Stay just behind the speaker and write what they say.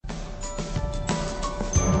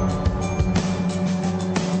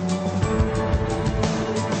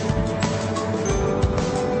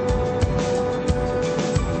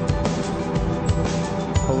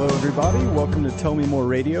everybody. Welcome to Tell Me More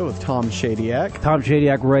Radio with Tom Shadyac. Tom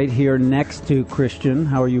Shadyac right here next to Christian.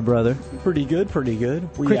 How are you, brother? Pretty good, pretty good.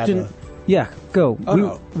 Christian, yeah,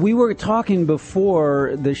 go. We were talking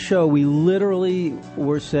before the show. We literally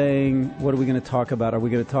were saying, what are we going to talk about? Are we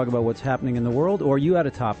going to talk about what's happening in the world? Or you had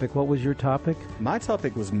a topic. What was your topic? My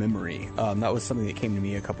topic was memory. That was something that came to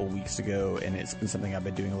me a couple of weeks ago, and it's been something I've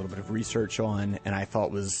been doing a little bit of research on, and I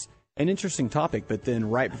thought was an interesting topic. But then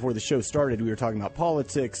right before the show started, we were talking about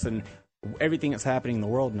politics and everything that's happening in the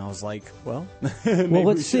world, and I was like, well,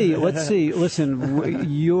 let's see. Listen,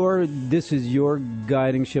 this is your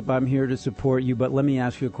guiding ship. I'm here to support you, but let me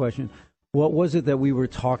ask you a question. What was it that we were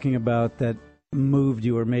talking about that moved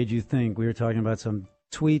you or made you think? We were talking about some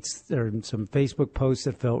tweets or some Facebook posts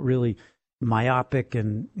that felt really myopic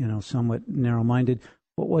and, somewhat narrow-minded.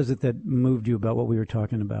 What was it that moved you about what we were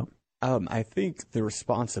talking about? I think the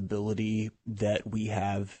responsibility that we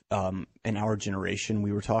have in our generation,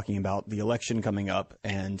 we were talking about the election coming up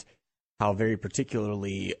and how very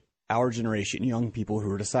particularly our generation, young people who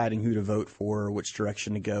are deciding who to vote for, which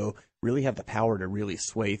direction to go, really have the power to really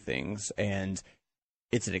sway things. And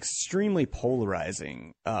it's an extremely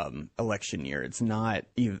polarizing election year. It's not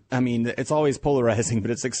even, it's always polarizing, but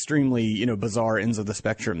it's extremely, bizarre ends of the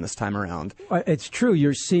spectrum this time around. It's true.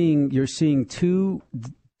 You're seeing two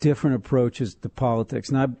different approaches to politics.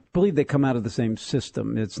 And I believe they come out of the same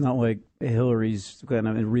system. It's not like Hillary's going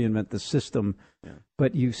to reinvent the system. Yeah.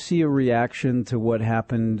 But you see a reaction to what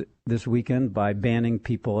happened this weekend by banning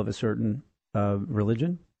people of a certain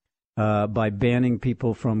religion, by banning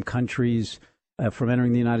people from countries from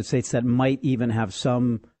entering the United States that might even have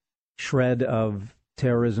some shred of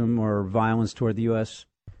terrorism or violence toward the U.S.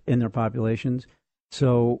 in their populations.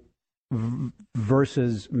 So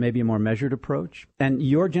versus maybe a more measured approach. And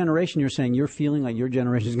your generation, you're saying you're feeling like your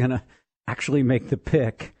generation is going to actually make the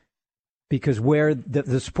pick because where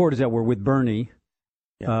the support is that we're with Bernie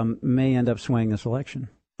may end up swaying this election.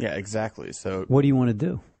 Yeah, exactly. So what do you want to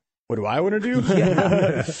do? What do I want to do?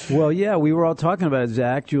 Well, yeah, we were all talking about it,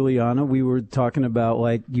 Zach, Juliana. We were talking about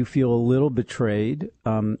like you feel a little betrayed.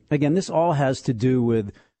 Again, this all has to do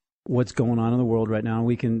with what's going on in the world right now.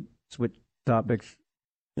 We can switch topics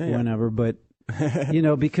whenever, but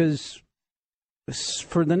because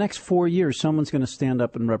for the next 4 years, someone's going to stand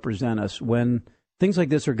up and represent us. When things like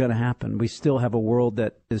this are going to happen, we still have a world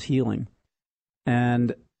that is healing.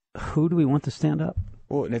 And who do we want to stand up?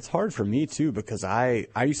 Well, and it's hard for me, too, because I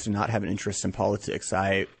used to not have an interest in politics.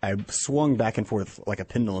 I swung back and forth like a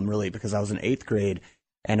pendulum, really, because I was in 8th grade,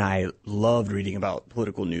 and I loved reading about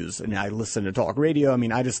political news, and I listened to talk radio.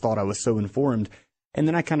 I just thought I was so informed. And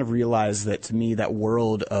then I kind of realized that, to me, that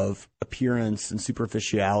world of appearance and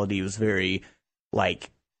superficiality was very,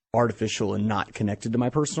 artificial and not connected to my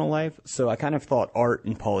personal life. So I kind of thought art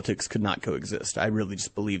and politics could not coexist. I really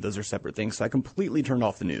just believe those are separate things. So I completely turned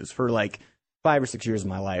off the news for, 5 or 6 years of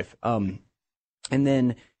my life. And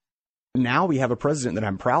then now we have a president that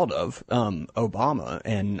I'm proud of, Obama,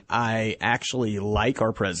 and I actually like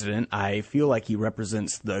our president. I feel like he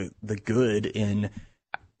represents the good in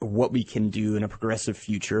what we can do in a progressive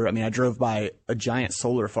future. I drove by a giant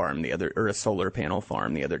solar panel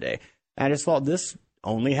farm the other day. And I just thought this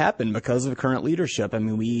only happened because of current leadership.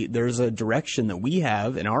 There's a direction that we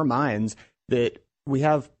have in our minds that we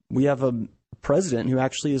have a president who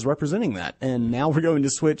actually is representing that. And now we're going to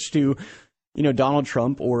switch to, Donald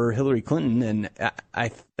Trump or Hillary Clinton. And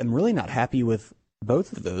I'm really not happy with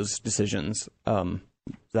both of those decisions.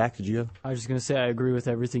 Zach, did you have? I was just going to say, I agree with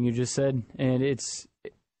everything you just said. And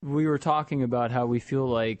we were talking about how we feel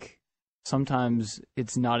like sometimes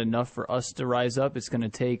it's not enough for us to rise up. It's going to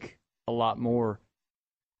take a lot more.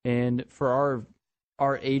 And for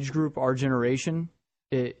our age group, our generation,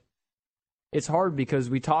 it's hard because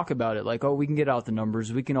we talk about it like, oh, we can get out the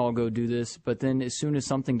numbers. We can all go do this. But then as soon as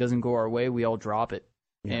something doesn't go our way, we all drop it.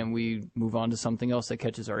 Yeah. And we move on to something else that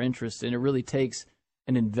catches our interest. And it really takes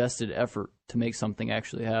an invested effort to make something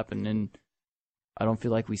actually happen. And I don't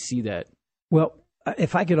feel like we see that. Well,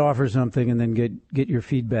 if I could offer something and then get your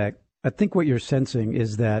feedback, I think what you're sensing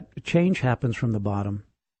is that change happens from the bottom.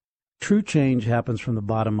 True change happens from the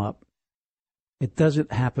bottom up. It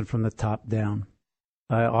doesn't happen from the top down.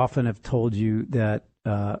 I often have told you that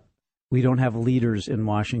we don't have leaders in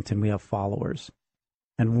Washington, we have followers.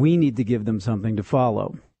 And we need to give them something to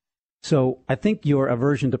follow. So I think your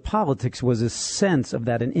aversion to politics was a sense of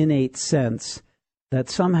that, an innate sense that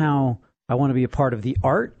somehow I want to be a part of the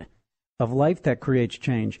art of life that creates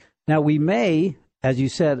change. Now, we may, as you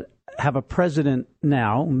said, have a president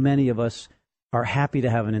now. Many of us are happy to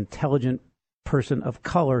have an intelligent person of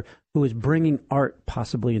color who is bringing art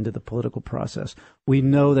possibly into the political process. We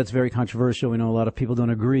know that's very controversial. We know a lot of people don't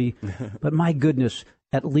agree. But my goodness,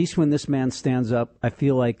 at least when this man stands up, I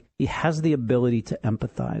feel like he has the ability to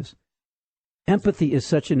empathize. Empathy is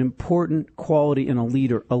such an important quality in a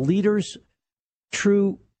leader. A leader's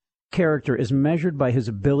true character is measured by his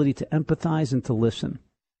ability to empathize and to listen.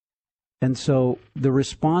 And so the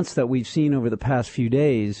response that we've seen over the past few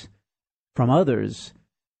days from others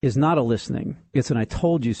is not a listening. It's an I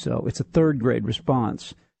told you so. It's a third grade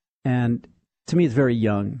response. And to me, it's very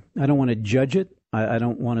young. I don't want to judge it. I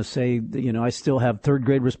don't want to say that, I still have third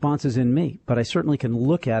grade responses in me, but I certainly can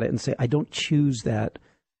look at it and say, I don't choose that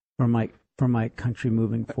for my country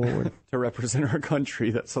moving forward. To represent our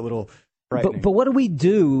country, that's a little frightening. But what do we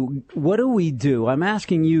do? What do we do? I'm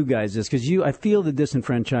asking you guys this because I feel the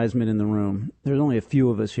disenfranchisement in the room. There's only a few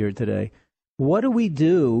of us here today. What do we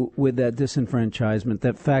do with that disenfranchisement,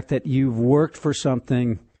 that fact that you've worked for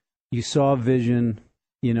something, you saw a vision,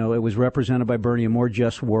 it was represented by Bernie, a more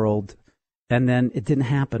just world, and then it didn't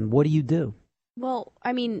happen? What do you do? Well,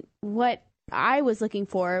 I mean, what I was looking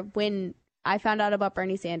for when I found out about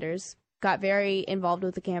Bernie Sanders, got very involved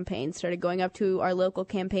with the campaign, started going up to our local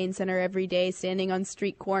campaign center every day, standing on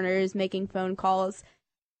street corners, making phone calls.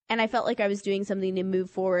 And I felt like I was doing something to move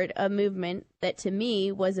forward a movement that to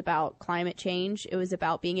me was about climate change. It was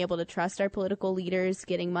about being able to trust our political leaders,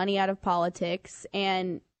 getting money out of politics,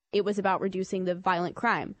 and it was about reducing the violent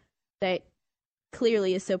crime that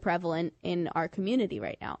clearly is so prevalent in our community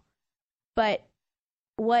right now. But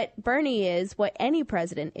what Bernie is, what any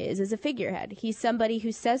president is a figurehead. He's somebody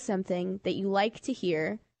who says something that you like to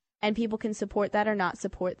hear, and people can support that or not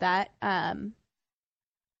support that.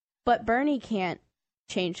 But Bernie can't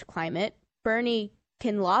change climate. Bernie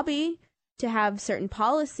can lobby to have certain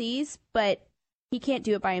policies, but he can't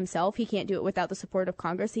do it by himself. He can't do it without the support of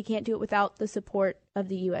Congress. He can't do it without the support of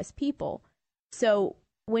the U.S. people. So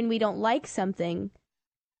when we don't like something,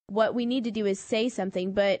 what we need to do is say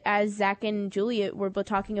something. But as Zach and Julia were both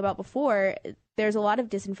talking about before, there's a lot of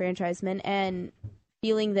disenfranchisement and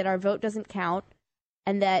feeling that our vote doesn't count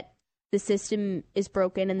and that the system is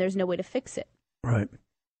broken and there's no way to fix it. Right.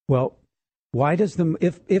 Well, why does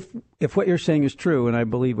if what you're saying is true, and I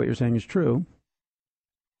believe what you're saying is true,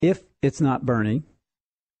 if it's not Bernie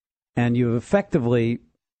and you've effectively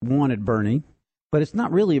wanted Bernie, but it's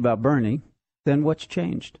not really about Bernie, then what's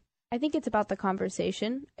changed? I think it's about the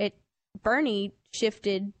conversation. Bernie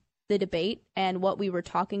shifted the debate and what we were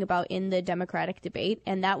talking about in the Democratic debate,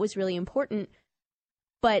 and that was really important.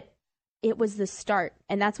 But it was the start,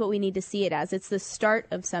 and that's what we need to see it as. It's the start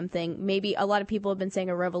of something. Maybe a lot of people have been saying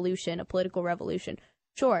a revolution, a political revolution.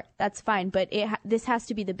 Sure, that's fine, but this has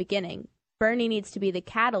to be the beginning. Bernie needs to be the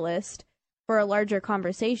catalyst for a larger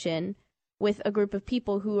conversation with a group of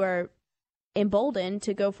people who are emboldened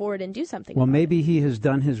to go forward and do something. Well, maybe he has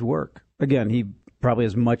done his work. Again, he probably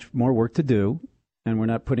has much more work to do, and we're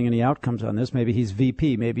not putting any outcomes on this. Maybe he's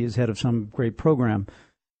VP, maybe he's head of some great program.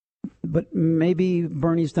 But maybe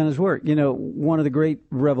Bernie's done his work. One of the great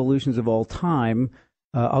revolutions of all time,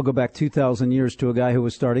 I'll go back 2,000 years to a guy who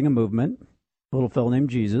was starting a movement, a little fellow named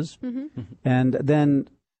Jesus. Mm-hmm. And then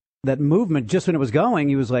that movement, just when it was going,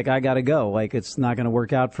 he was like, I got to go. Like, it's not going to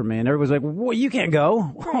work out for me. And everybody's like, well, you can't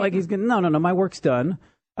go. Like, he's going, no, my work's done.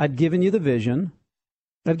 I've given you the vision.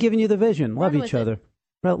 Love each other.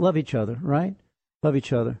 Well, love each other, right? Love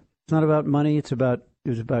each other. It's not about money. It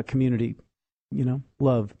was about community,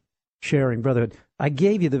 love, sharing, brotherhood. I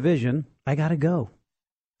gave you the vision. I got to go.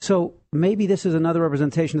 So maybe this is another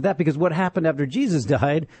representation of that, because what happened after Jesus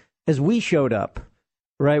died is we showed up,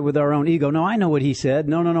 right, with our own ego. No, I know what he said.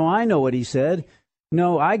 No, I know what he said.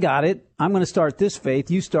 No, I got it. I'm going to start this faith.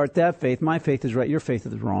 You start that faith. My faith is right. Your faith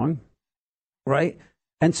is wrong, right?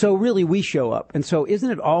 And so really we show up. And so isn't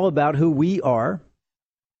it all about who we are?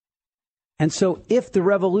 And so if the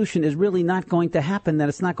revolution is really not going to happen, then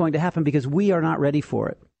it's not going to happen because we are not ready for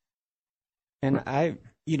it. And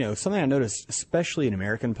something I noticed, especially in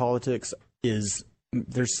American politics, is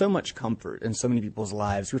there's so much comfort in so many people's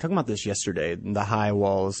lives. We were talking about this yesterday, the high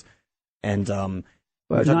walls, and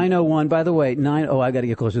 901. By the way, I got to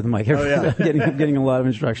get closer to the mic. Oh, yeah. I'm getting a lot of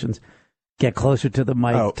instructions. Get closer to the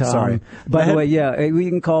mic, Tom. Sorry. By the way, you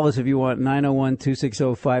can call us if you want,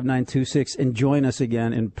 901-260-5926, and join us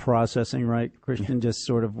again in processing, right, Christian, just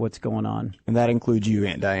sort of what's going on. And that includes you,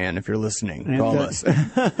 Aunt Diane, if you're listening. Call us.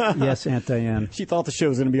 Yes, Aunt Diane. She thought the show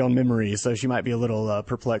was going to be on memory, so she might be a little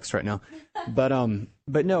perplexed right now. But no,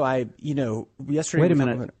 yesterday... Wait a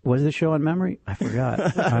minute. Was the show on memory? I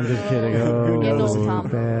forgot. I'm just kidding. Oh,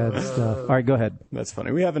 bad stuff. All right, go ahead. That's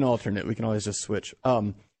funny. We have an alternate. We can always just switch.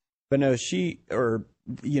 But no,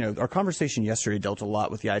 our conversation yesterday dealt a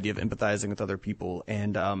lot with the idea of empathizing with other people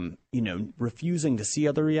and, refusing to see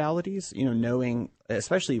other realities, knowing,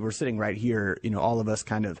 especially we're sitting right here, all of us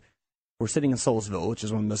we're sitting in Soulsville, which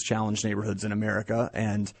is one of the most challenged neighborhoods in America.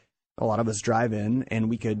 And a lot of us drive in and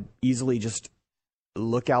we could easily just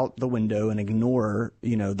look out the window and ignore,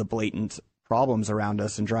 the blatant problems around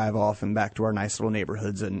us and drive off and back to our nice little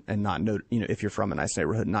neighborhoods and not know, if you're from a nice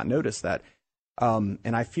neighborhood, not notice that.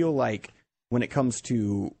 And I feel like when it comes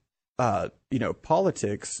to,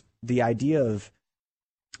 politics, the idea of,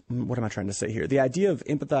 what am I trying to say here? The idea of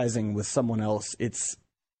empathizing with someone else, it's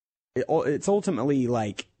ultimately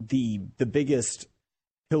like the biggest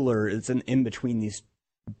pillar. It's in between these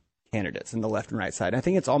candidates in the left and right side. I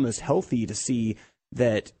think it's almost healthy to see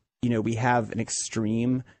that, we have an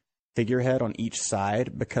extreme figurehead on each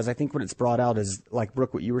side, because I think what it's brought out is, like,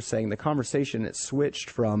 Brooke, what you were saying, the conversation, it switched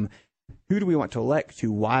from who do we want to elect to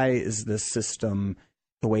why is this system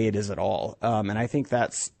the way it is at all? And I think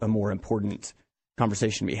that's a more important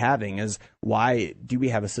conversation to be having, is why do we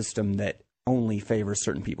have a system that only favors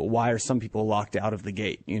certain people? Why are some people locked out of the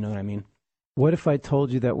gate? You know what I mean? What if I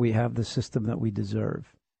told you that we have the system that we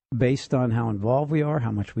deserve based on how involved we are,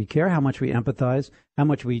 how much we care, how much we empathize, how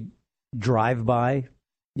much we drive by,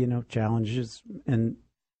 challenges in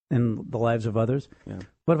the lives of others? Yeah.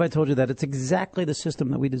 What if I told you that it's exactly the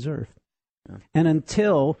system that we deserve? Yeah. And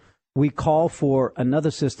until we call for another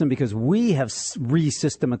system because we have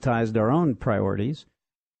re-systematized our own priorities,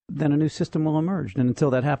 then a new system will emerge. And until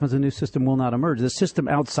that happens, a new system will not emerge. The system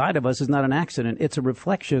outside of us is not an accident. It's a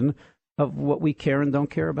reflection of what we care and don't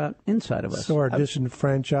care about inside of us. So our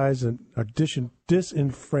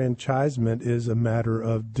disenfranchisement is a matter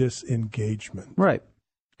of disengagement. Right.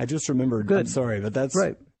 I just remembered. Good. I'm sorry, but that's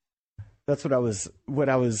right. That's what I was.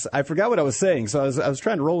 I forgot what I was saying, so I was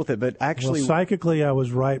trying to roll with it. But actually, well, psychically, I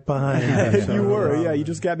was right behind you. So, you were, yeah. You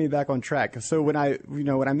just got me back on track. So when I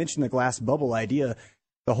mentioned the glass bubble idea,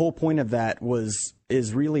 the whole point of that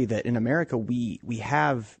is really that in America we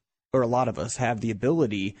have, or a lot of us have, the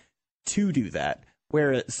ability to do that.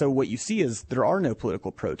 So what you see is there are no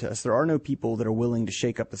political protests. There are no people that are willing to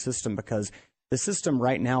shake up the system, because the system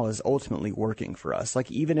right now is ultimately working for us. Like,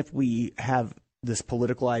 even if we have this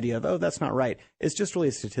political idea of, oh, that's not right, it's just really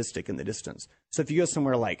a statistic in the distance. So if you go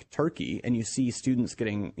somewhere like Turkey and you see students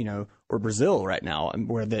getting, or Brazil right now,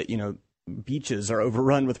 where the, beaches are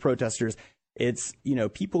overrun with protesters, it's,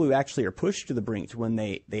 people who actually are pushed to the brink to when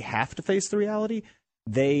they have to face the reality,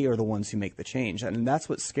 they are the ones who make the change. And that's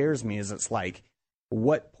what scares me, is it's like,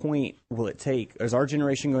 what point will it take? Is our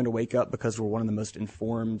generation going to wake up because we're one of the most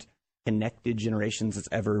informed, connected generations it's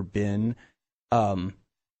ever been? Or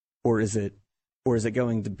is it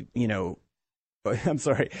going to be, I'm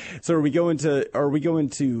sorry. So are we going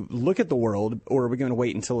to look at the world, or are we going to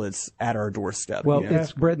wait until it's at our doorstep? Well,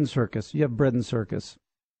 it's bread and circus. You have bread and circus,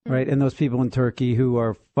 right? And those people in Turkey who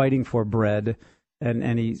are fighting for bread and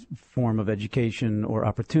any form of education or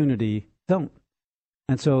opportunity don't.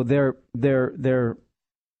 And so they're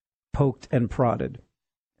poked and prodded.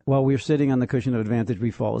 While we're sitting on the cushion of advantage, we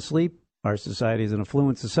fall asleep. Our society is an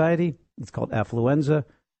affluent society. It's called affluenza.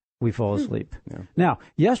 We fall asleep. Yeah. Now,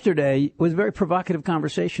 yesterday was a very provocative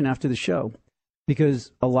conversation after the show,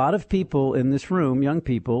 because a lot of people in this room, young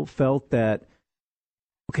people, felt that,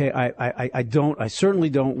 okay, I certainly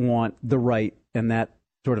don't want the right and that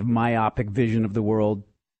sort of myopic vision of the world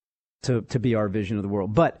to be our vision of the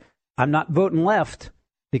world. But I'm not voting left,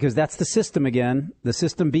 because that's the system again. The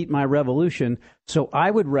system beat my revolution. So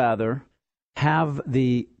I would rather have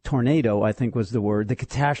the tornado, I think was the word, the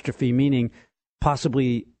catastrophe, meaning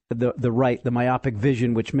possibly the right, the myopic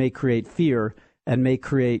vision, which may create fear and may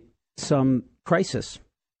create some crisis.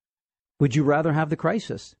 Would you rather have the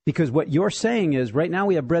crisis? Because what you're saying is, right now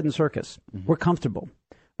we have bread and circus. Mm-hmm. We're comfortable,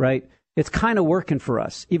 right? It's kind of working for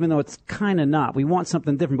us, even though it's kind of not. We want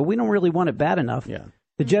something different, but we don't really want it bad enough. Yeah.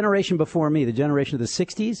 The generation before me, the generation of the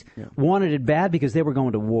 60s, wanted it bad because they were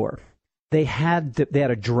going to war. They had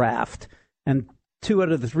a draft, and 2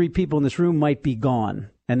 out of the 3 people in this room might be gone,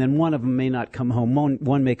 and then one of them may not come home.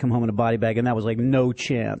 One may come home in a body bag, and that was like no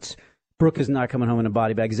chance. Brooke is not coming home in a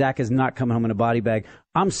body bag. Zach is not coming home in a body bag.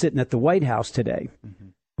 I'm sitting at the White House today,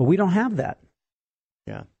 but we don't have that.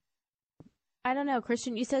 Yeah. I don't know,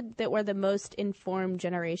 Christian, you said that we're the most informed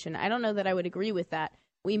generation. I don't know that I would agree with that.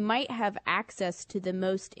 We might have access to the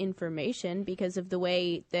most information because of the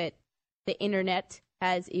way that the internet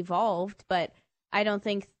has evolved, but I don't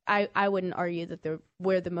think I wouldn't argue that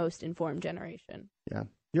we're the most informed generation. Yeah.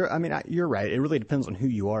 You're right. It really depends on who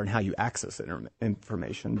you are and how you access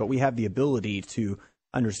information, but we have the ability to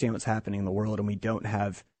understand what's happening in the world, and we don't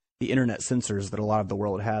have the internet censors that a lot of the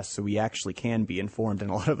world has, so we actually can be informed, and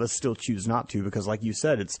a lot of us still choose not to because, like you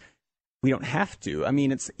said, we don't have to. I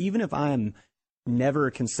mean, it's even if I'm never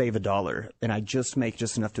can save $1 and I just make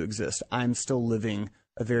just enough to exist, I'm still living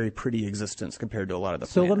a very pretty existence compared to a lot of the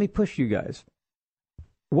So planet. let me push you guys.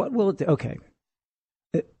 What will it? Okay.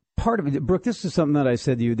 Part of it, Brooke, this is something that I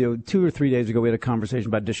said to you 2 or 3 days ago. We had a conversation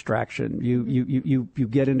about distraction. You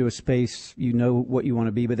get into a space, you know what you want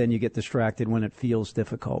to be, but then you get distracted when it feels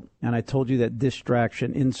difficult. And I told you that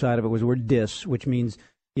distraction inside of it was the word dis, which means,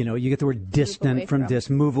 you get the word distant from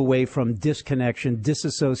dis, move away from, disconnection,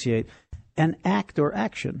 disassociate, and act or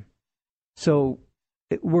action. So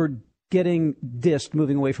we're getting dist,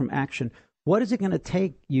 moving away from action. What is it going to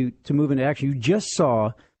take you to move into action? You just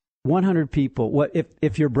saw 100 people. What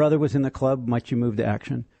if your brother was in the club? Might you move to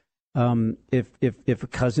action? If a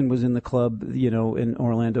cousin was in the club, in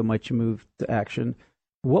Orlando, might you move to action?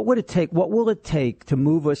 What would it take? What will it take to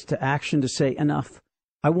move us to action? To say enough?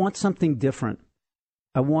 I want something different.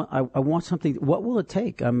 I want something. What will it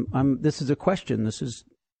take? This is a question.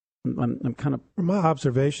 I'm kind of. From my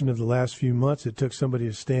observation of the last few months, it took somebody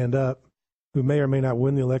to stand up who may or may not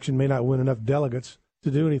win the election, may not win enough delegates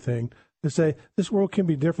to do anything, to say, this world can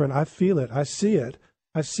be different. I feel it. I see it.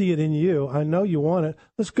 I see it in you. I know you want it.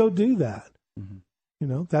 Let's go do that.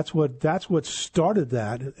 Mm-hmm. That's what started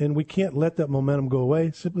that. And we can't let that momentum go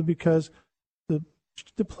away simply because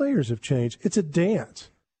the players have changed. It's a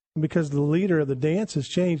dance. And because the leader of the dance has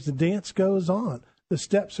changed, the dance goes on. The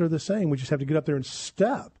steps are the same. We just have to get up there and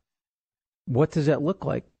step. What does that look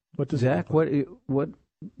like? What does Zach? It look like?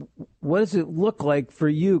 What does it look like for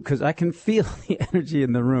you? Because I can feel the energy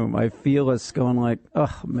in the room. I feel us going like,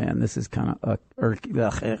 oh man, this is kind of right.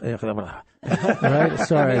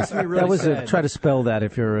 Sorry, that was try to spell that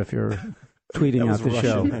if you're tweeting out the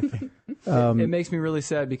Russian, show. It makes me really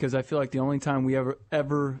sad because I feel like the only time we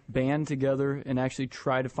ever band together and actually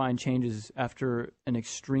try to find changes after an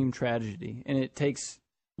extreme tragedy, and it takes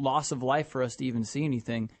loss of life for us to even see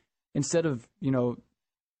anything. Instead of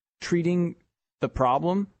treating the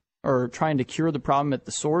problem or trying to cure the problem at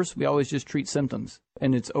the source, we always just treat symptoms,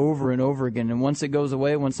 and it's over and over again. And once it goes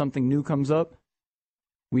away, when something new comes up,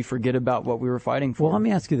 we forget about what we were fighting for. Well, let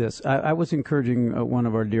me ask you this. I was encouraging one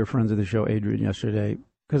of our dear friends of the show, Adrian, yesterday,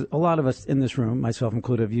 because a lot of us in this room, myself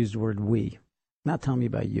included, have used the word we. Not telling me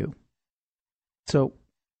about you. So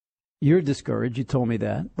you're discouraged. You told me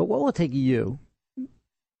that. But what will it take you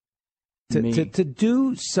to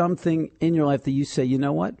do something in your life that you say, you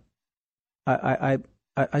know what?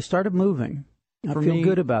 I started moving. I feel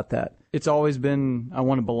good about that. It's always been, I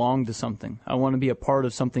want to belong to something. I want to be a part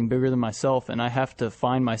of something bigger than myself, and I have to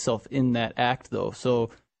find myself in that act, though.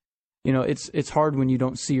 So, it's hard when you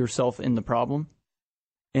don't see yourself in the problem.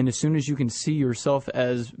 And as soon as you can see yourself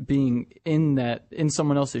as being in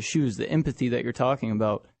someone else's shoes, the empathy that you're talking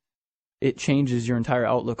about, it changes your entire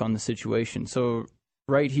outlook on the situation. So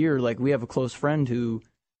right here, like, we have a close friend who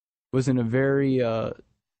was in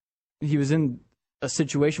he was in a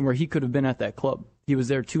situation where he could have been at that club. He was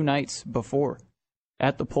there 2 nights before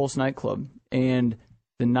at the Pulse nightclub. And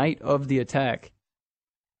the night of the attack,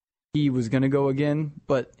 he was going to go again,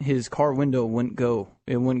 but his car window wouldn't go.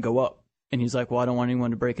 It wouldn't go up. And he's like, well, I don't want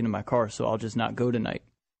anyone to break into my car, so I'll just not go tonight.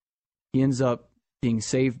 He ends up being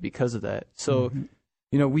saved because of that. So,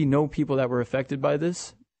 we know people that were affected by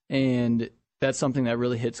this, and that's something that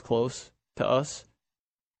really hits close to us.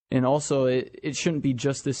 And also, it shouldn't be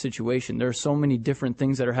just this situation. There are so many different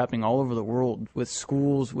things that are happening all over the world with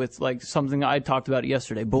schools, with like something I talked about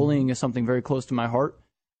yesterday. Bullying is something very close to my heart.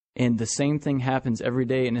 And the same thing happens every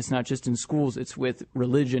day. And it's not just in schools. It's with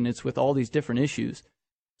religion. It's with all these different issues.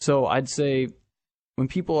 So I'd say when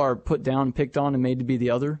people are put down, picked on, and made to be the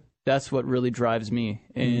other, that's what really drives me.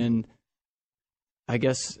 And I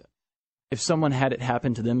guess if someone had it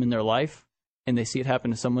happen to them in their life, and they see it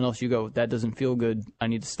happen to someone else, you go, that doesn't feel good. I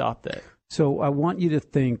need to stop that. So I want you to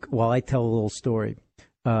think, while I tell a little story,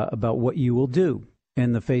 about what you will do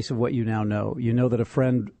in the face of what you now know. You know that a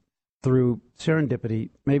friend, through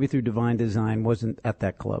serendipity, maybe through divine design, wasn't at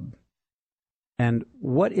that club. And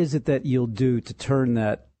what is it that you'll do to turn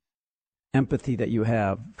that empathy that you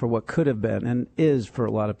have for what could have been and is for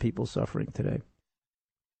a lot of people suffering today?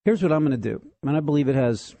 Here's what I'm going to do. And I believe it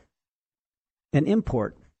has an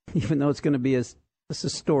import, even though it's going to be a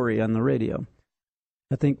story on the radio.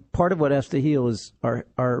 I think part of what has to heal is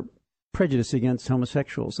our prejudice against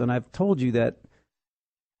homosexuals. And I've told you that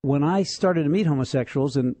when I started to meet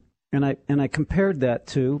homosexuals, and I compared that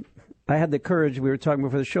to, I had the courage, we were talking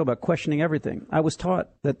before the show about questioning everything. I was taught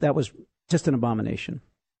that was just an abomination.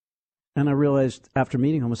 And I realized after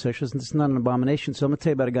meeting homosexuals, it's not an abomination. So I'm going to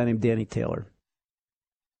tell you about a guy named Danny Taylor.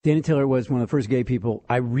 Danny Taylor was one of the first gay people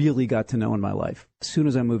I really got to know in my life as soon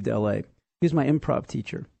as I moved to L.A. He was my improv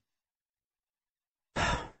teacher.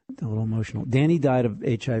 A little emotional. Danny died of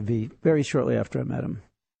HIV very shortly after I met him.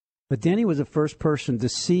 But Danny was the first person to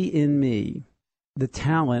see in me the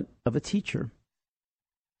talent of a teacher.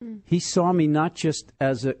 He saw me not just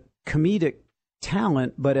as a comedic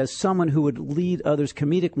talent, but as someone who would lead others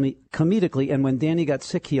comedically. And when Danny got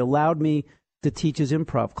sick, he allowed me to teach his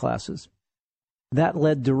improv classes. That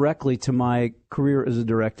led directly to my career as a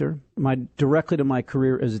director, directly to my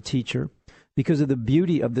career as a teacher, because of the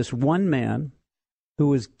beauty of this one man who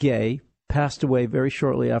was gay, passed away very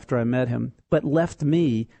shortly after I met him, but left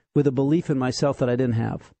me with a belief in myself that I didn't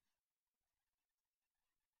have.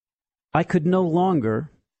 I could no longer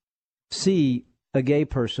see a gay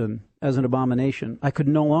person as an abomination. I could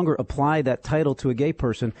no longer apply that title to a gay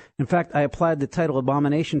person. In fact, I applied the title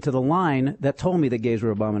abomination to the line that told me that gays were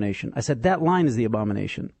abomination. I said, that line is the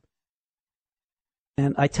abomination.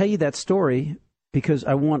 And I tell you that story because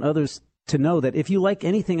I want others to know that if you like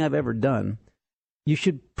anything I've ever done, you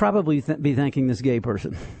should probably be thanking this gay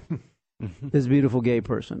person, this beautiful gay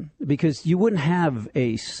person, because you wouldn't have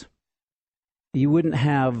Ace. You wouldn't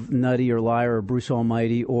have Nutty or Liar or Bruce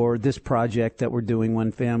Almighty or this project that we're doing,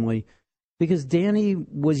 One Family, because Danny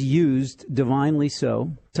was used, divinely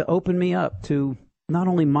so, to open me up to not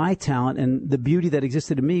only my talent and the beauty that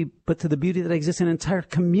existed in me, but to the beauty that exists in an entire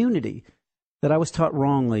community that I was taught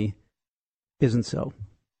wrongly isn't so.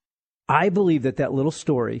 I believe that that little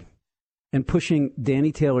story and pushing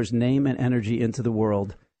Danny Taylor's name and energy into the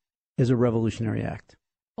world is a revolutionary act.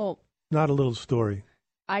 Well, Not a little story.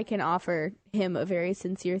 I can offer him a very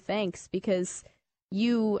sincere thanks because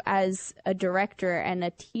you, as a director and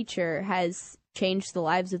a teacher, has changed the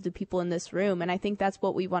lives of the people in this room. And I think that's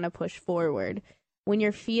what we want to push forward. When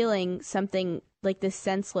you're feeling something like this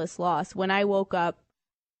senseless loss, when I woke up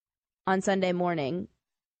on Sunday morning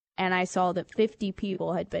and I saw that 50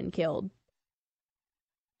 people had been killed,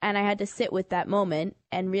 and I had to sit with that moment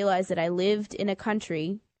and realize that I lived in a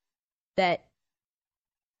country that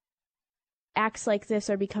acts like this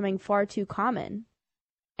are becoming far too common,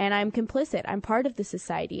 and I'm complicit. I'm part of the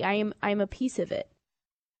society. I'm a piece of it,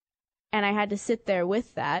 and I had to sit there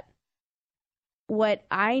with that. What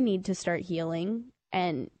I need to start healing,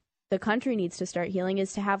 and the country needs to start healing,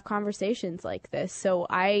 is to have conversations like this. So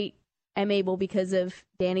I am able, because of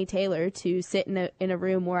Danny Taylor, to sit in a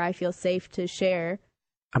room where I feel safe to share.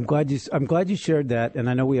 I'm glad you shared that, and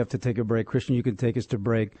I know we have to take a break. Christian, you can take us to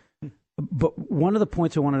break. But one of the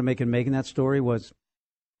points I wanted to make in making that story was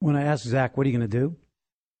when I asked Zach, what are you going to do?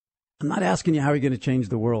 I'm not asking you how you're going to change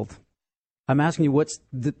the world. I'm asking you what's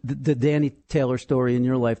the Danny Taylor story in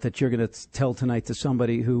your life that you're going to tell tonight to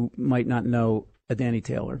somebody who might not know a Danny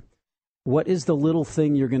Taylor. What is the little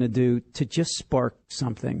thing you're going to do to just spark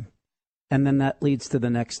something? And then that leads to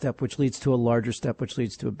the next step, which leads to a larger step, which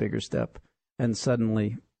leads to a bigger step. And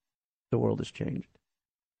suddenly the world has changed.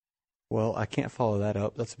 Well, I can't follow that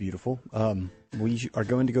up. That's beautiful. We are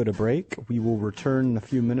going to go to break. We will return in a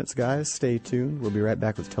few minutes, guys. Stay tuned. We'll be right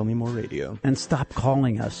back with Tell Me More Radio. And stop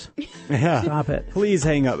calling us. Yeah. Stop it. Please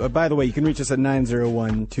hang up. By the way, you can reach us at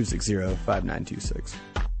 901-260-5926.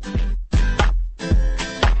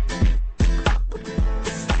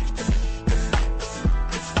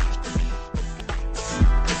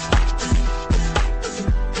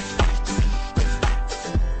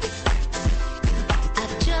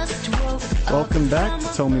 Welcome back to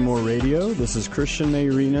Tell Me More Radio. This is Christian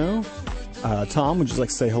Mayorino. Tom, would you like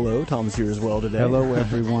to say hello? Tom's here as well today. Hello,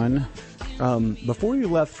 everyone. Before we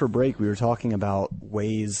left for break, we were talking about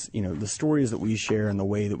ways, the stories that we share and the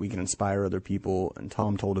way that we can inspire other people. And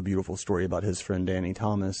Tom told a beautiful story about his friend Danny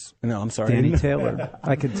Thomas. No, I'm sorry. Danny Taylor.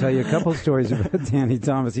 I could tell you a couple stories about Danny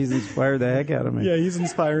Thomas. He's inspired the heck out of me. Yeah, he's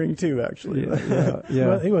inspiring too, actually. Yeah.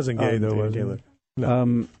 Well, he wasn't gay, though, was he? Taylor.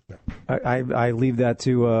 No. I leave that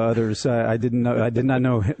to others. I did not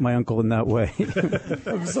know my uncle in that way.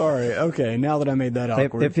 I'm sorry. Okay, now that I made that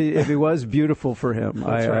awkward. If he was beautiful for him,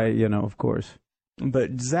 right. of course.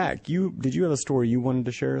 But Zach, did you have a story you wanted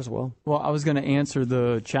to share as well? Well, I was going to answer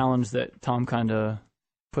the challenge that Tom kind of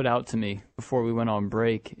put out to me before we went on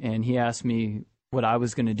break, and he asked me what I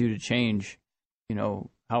was going to do to change, how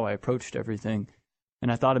I approached everything.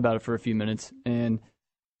 And I thought about it for a few minutes, and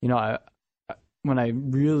when I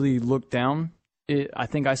really look down, I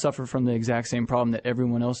think I suffer from the exact same problem that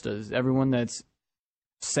everyone else does. Everyone that's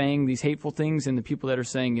saying these hateful things and the people that are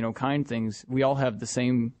saying, kind things, we all have the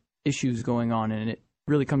same issues going on, and it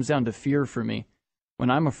really comes down to fear for me. When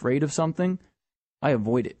I'm afraid of something, I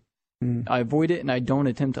avoid it. I avoid it, and I don't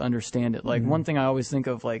attempt to understand it. Like, one thing I always think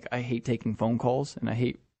of, I hate taking phone calls, and I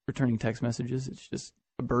hate returning text messages. It's just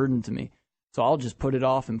a burden to me. So I'll just put it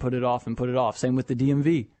off and put it off and put it off. Same with the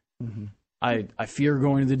DMV. Mm-hmm. I fear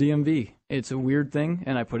going to the DMV. It's a weird thing,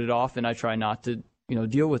 and I put it off, and I try not to,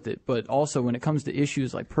 deal with it. But also when it comes to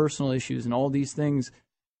issues like personal issues and all these things,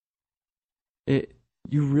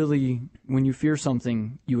 when you fear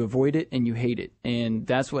something, you avoid it and you hate it. And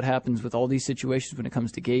that's what happens with all these situations when it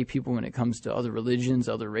comes to gay people, when it comes to other religions,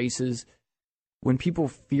 other races. When people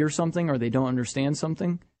fear something or they don't understand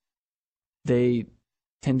something, they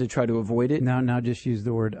tend to try to avoid it. Now just use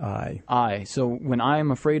the word I. So when I am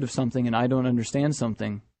afraid of something and I don't understand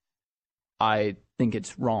something, I think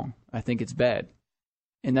it's wrong. I think it's bad.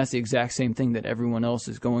 And that's the exact same thing that everyone else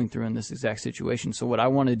is going through in this exact situation. So what I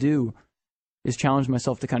want to do is challenge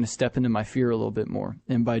myself to kind of step into my fear a little bit more.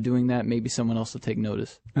 And by doing that, maybe someone else will take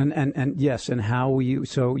notice. And yes, and how will you,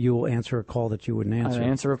 so you will answer a call that you wouldn't answer. I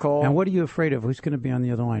answer a call. And what are you afraid of? Who's going to be on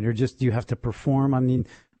the other line? Or just, you have to perform? I mean,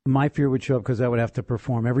 my fear would show up because I would have to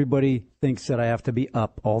perform. Everybody thinks that I have to be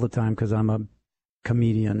up all the time because I'm a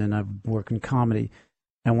comedian and I work in comedy.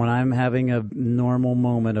 And when I'm having a normal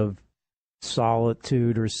moment of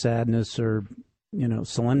solitude or sadness or,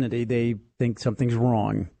 solemnity, they think something's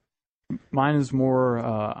wrong. Mine is more,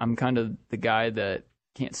 I'm kind of the guy that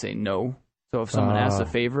can't say no. So if someone asks a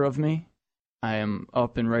favor of me, I am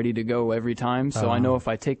up and ready to go every time. So I know if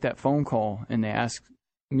I take that phone call and they ask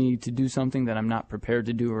me to do something that I'm not prepared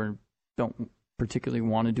to do or don't particularly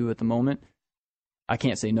want to do at the moment, I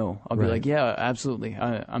can't say no. I'll be like, yeah, absolutely,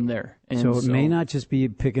 I'm there. And so it may not just be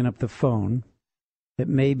picking up the phone. It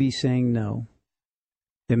may be saying no.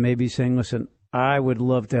 It may be saying, listen, I would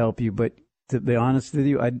love to help you, but to be honest with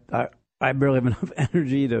you, I barely have enough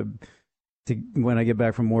energy to when I get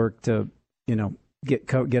back from work to,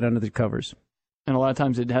 get under the covers. And a lot of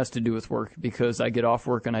times it has to do with work because I get off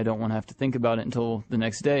work and I don't want to have to think about it until the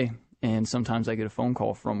next day. And sometimes I get a phone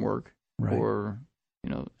call from work or,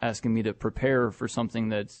 asking me to prepare for something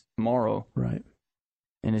that's tomorrow. Right.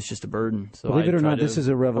 And it's just a burden. So believe it or not, this is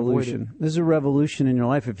a revolution. This is a revolution in your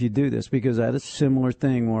life if you do this, because I had a similar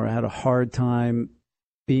thing where I had a hard time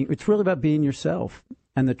it's really about being yourself.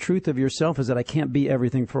 And the truth of yourself is that I can't be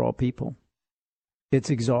everything for all people. It's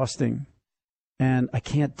exhausting. And I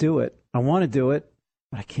can't do it. I want to do it,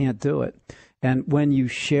 but I can't do it. And when you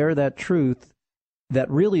share that truth, that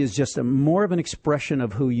really is just more of an expression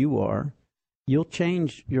of who you are, you'll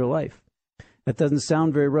change your life. That doesn't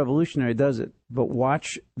sound very revolutionary, does it? But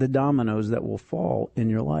watch the dominoes that will fall in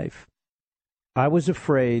your life. I was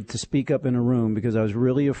afraid to speak up in a room because I was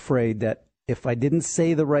really afraid that if I didn't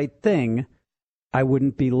say the right thing, I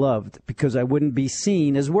wouldn't be loved because I wouldn't be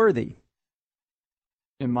seen as worthy.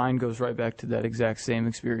 And mine goes right back to that exact same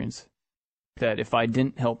experience. That if I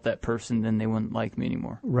didn't help that person, then they wouldn't like me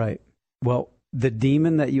anymore. Right. Well, the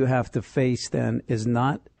demon that you have to face then is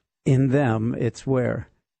not in them, it's where?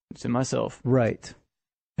 It's in myself. Right.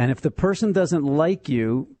 And if the person doesn't like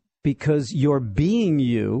you because you're being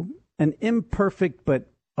you, an imperfect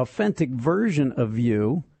but authentic version of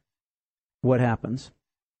you, what happens?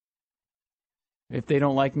 If they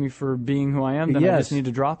don't like me for being who I am, then I just need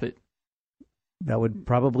to drop it. That would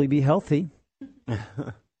probably be healthy.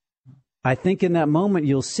 I think in that moment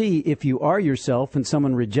you'll see if you are yourself and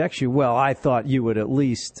someone rejects you, well, I thought you would at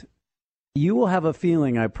least. You will have a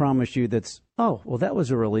feeling, I promise you, that's, oh, well, that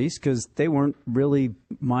was a release because they weren't really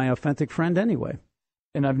my authentic friend anyway.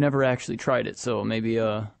 And I've never actually tried it, so maybe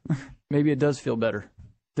it does feel better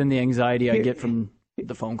than the anxiety I get from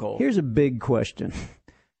the phone call. Here's a big question,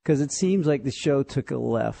 because it seems like the show took a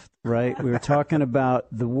left, right? We were talking about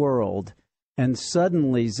the world, and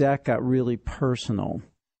suddenly Zach got really personal,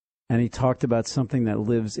 and he talked about something that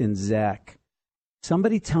lives in Zach.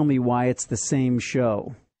 Somebody tell me why it's the same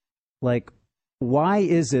show. Like, why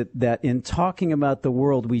is it that in talking about the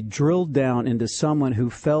world, we drilled down into someone who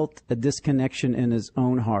felt a disconnection in his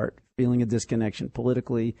own heart, feeling a disconnection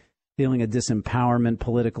politically, feeling a disempowerment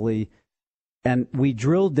politically, and we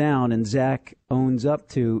drilled down and Zach owns up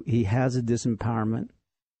to he has a disempowerment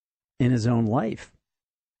in his own life,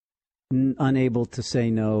 unable to say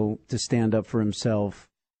no, to stand up for himself,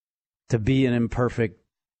 to be an imperfect,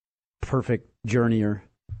 perfect journeyer.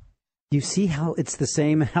 You see how it's the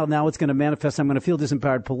same, how now it's going to manifest. I'm going to feel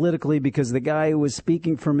disempowered politically because the guy who was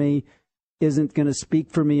speaking for me isn't going to speak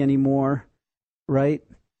for me anymore, right?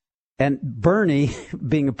 And Bernie,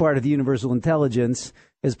 being a part of the universal intelligence,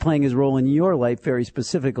 is playing his role in your life very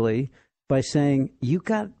specifically by saying, you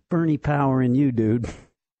got Bernie power in you, dude.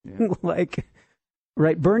 Yeah.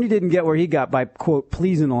 Right, Bernie didn't get where he got by, quote,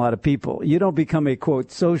 pleasing a lot of people. You don't become a, quote,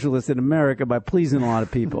 socialist in America by pleasing a lot of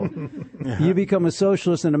people. You become a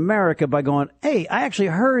socialist in America by going, hey, I actually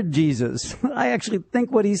heard Jesus. I actually think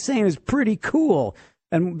what he's saying is pretty cool.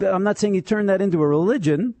 And I'm not saying he turned that into a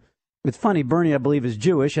religion. It's funny, Bernie, I believe, is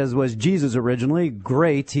Jewish, as was Jesus originally.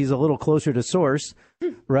 Great. He's a little closer to source,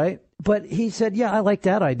 right? But he said, yeah, I like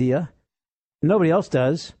that idea. Nobody else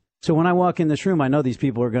does. So when I walk in this room, I know these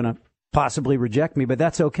people are going to possibly reject me, but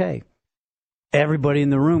that's okay. Everybody in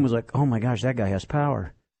the room was like, oh my gosh, that guy has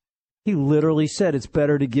power. He literally said it's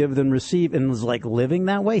better to give than receive, and was like living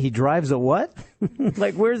that way. He drives a what?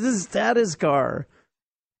 Like, where's his status car?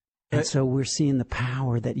 And so we're seeing the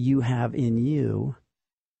power that you have in you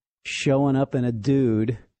showing up in a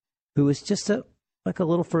dude who is just a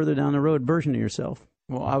little further down the road version of yourself.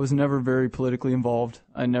 Well, I was never very politically involved.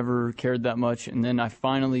 I never cared that much. And then I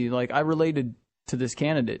finally, I related to this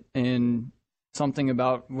candidate and something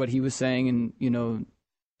about what he was saying. And,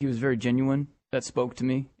 he was very genuine. That spoke to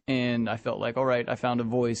me. And I felt like, all right, I found a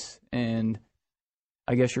voice. And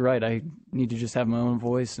I guess you're right. I need to just have my own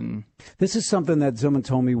voice. And this is something that someone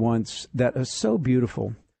told me once that was so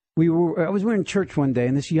beautiful. We were in church one day,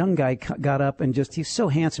 and this young guy got up and he's so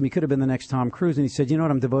handsome. He could have been the next Tom Cruise. And he said, you know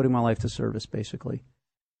what? I'm devoting my life to service, basically.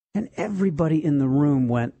 And everybody in the room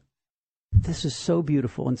went, this is so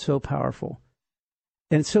beautiful and so powerful.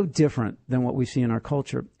 And it's so different than what we see in our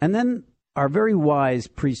culture. And then our very wise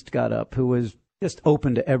priest got up, who was just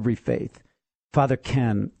open to every faith, Father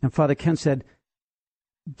Ken. And Father Ken said,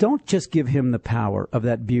 don't just give him the power of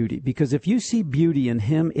that beauty, because if you see beauty in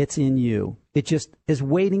him, it's in you. It just is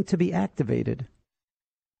waiting to be activated.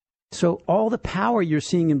 So all the power you're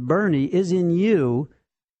seeing in Bernie is in you.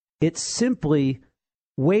 It's simply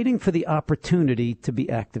waiting for the opportunity to be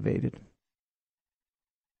activated.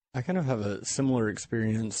 I kind of have a similar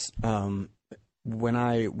experience when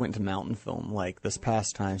I went to mountain film, like this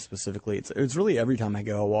past time specifically. It's really every time I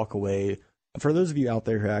go, I walk away. For those of you out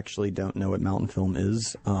there who actually don't know what mountain film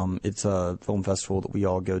is, it's a film festival that we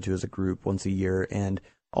all go to as a group once a year, and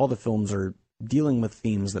all the films are dealing with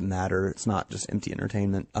themes that matter. It's not just empty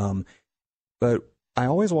entertainment. But I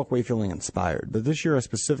always walk away feeling inspired. But this year I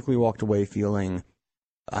specifically walked away feeling,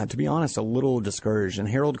 to be honest, a little discouraged. And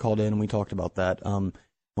Harold called in and we talked about that on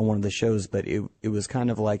one of the shows. But it was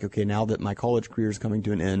kind of like, okay, now that my college career is coming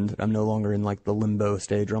to an end, I'm no longer in like the limbo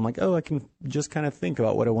stage where I'm like, oh, I can just kind of think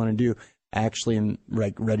about what I want to do. I actually am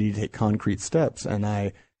ready to take concrete steps. And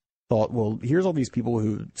I thought, well, here's all these people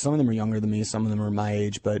who, some of them are younger than me, some of them are my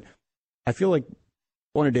age, but I feel like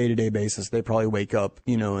on a day-to-day basis, they probably wake up,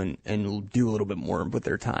 and do a little bit more with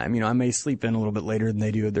their time. I may sleep in a little bit later than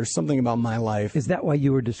they do. There's something about my life. Is that why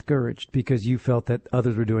you were discouraged? Because you felt that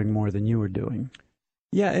others were doing more than you were doing?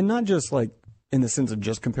 Yeah, and not just like in the sense of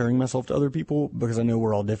just comparing myself to other people, because I know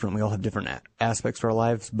we're all different. We all have different aspects to our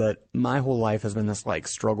lives, but my whole life has been this like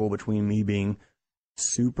struggle between me being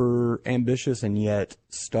super ambitious and yet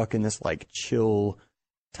stuck in this like chill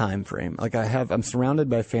time frame. Like I'm surrounded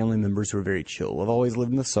by family members who are very chill. I've always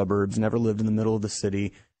lived in the suburbs, never lived in the middle of the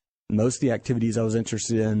city. Most of the activities I was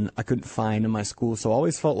interested in, I couldn't find in my school, so I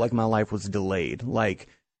always felt like my life was delayed. Like,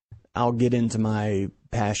 I'll get into my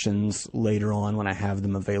passions later on when I have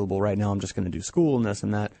them available. Right now, I'm just going to do school and this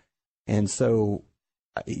and that. And so,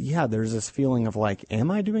 yeah, there's this feeling of like, am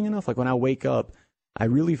I doing enough? Like when I wake up, I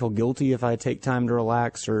really feel guilty if I take time to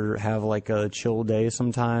relax or have like a chill day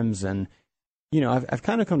sometimes. And, I've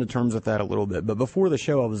kind of come to terms with that a little bit. But before the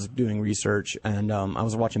show, I was doing research and I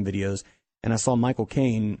was watching videos and I saw Michael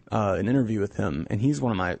Caine, an interview with him. And he's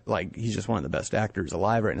he's just one of the best actors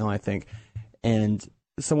alive right now, I think. And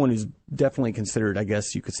someone who's definitely considered, I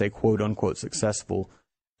guess you could say, quote unquote, successful.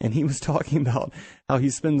 And he was talking about how he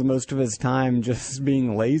spends most of his time just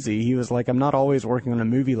being lazy. He was like, I'm not always working on a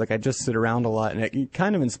movie. Like, I just sit around a lot. And it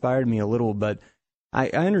kind of inspired me a little, but I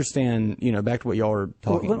understand, back to what y'all were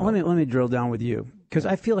talking about. Let me drill down with you, because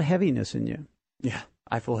I feel a heaviness in you. Yeah,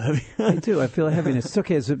 I feel heavy. I do. I feel a heaviness. It's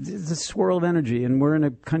okay. It's a swirl of energy. And we're in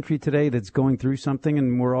a country today that's going through something,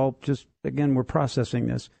 and we're all just, again, we're processing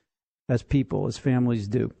this as people, as families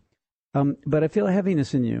do. But I feel a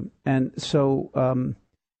heaviness in you. And so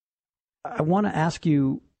I want to ask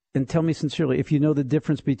you, and tell me sincerely, if you know the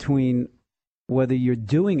difference between whether you're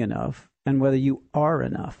doing enough and whether you are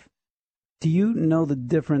enough. Do you know the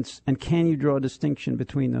difference, and can you draw a distinction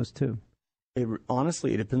between those two?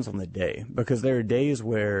 Honestly, it depends on the day, because there are days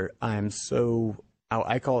where I'm so,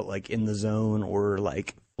 I call it like in the zone or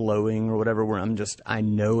like flowing or whatever, where I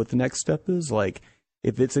know what the next step is. Like,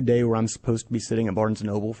 if it's a day where I'm supposed to be sitting at Barnes &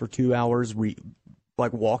 Noble for 2 hours,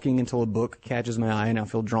 like walking until a book catches my eye and I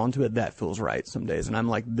feel drawn to it, that feels right some days. And I'm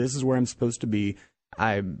like, this is where I'm supposed to be.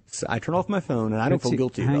 I turn off my phone and I don't feel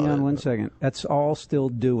guilty about it. Hang on one second. That's all still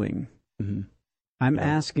doing. Mm-hmm. I'm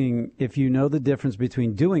asking if you know the difference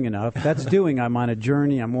between doing enough. That's doing. I'm on a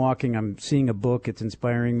journey. I'm walking. I'm seeing a book. It's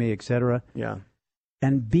inspiring me, etc. Yeah.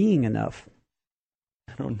 and being enough?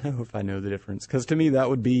 I don't know if I know the difference, because to me that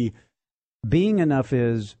would be being enough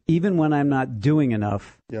is even when I'm not doing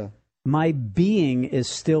enough, my being is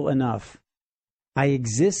still enough. I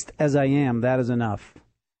exist as I am. That is enough.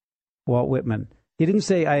 Walt Whitman. He didn't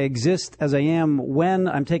say I exist as I am when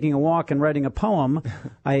I'm taking a walk and writing a poem.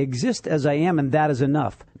 I exist as I am, and that is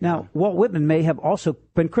enough. Now, Walt Whitman may have also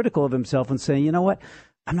been critical of himself and saying, you know what?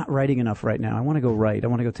 I'm not writing enough right now. I want to go write. I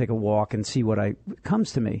want to go take a walk and see what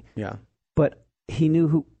comes to me. Yeah. But he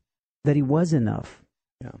knew that he was enough.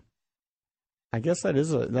 Yeah. I guess that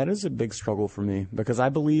is a big struggle for me, because I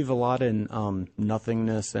believe a lot in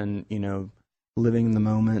nothingness and, living in the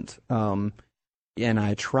moment. And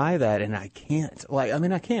I try that, and I can't.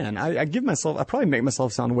 I can. I probably make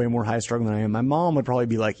myself sound way more high strung than I am. My mom would probably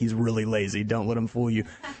be like, he's really lazy. Don't let him fool you.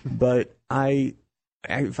 But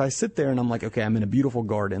if I sit there and I'm like, okay, I'm in a beautiful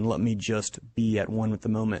garden, let me just be at one with the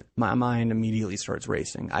moment, my mind immediately starts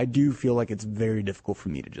racing. I do feel like it's very difficult for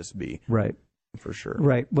me to just be. Right. For sure.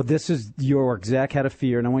 Right. Well, this is your work. Zach had a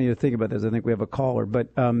fear, and I want you to think about this. I think we have a caller, but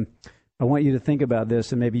I want you to think about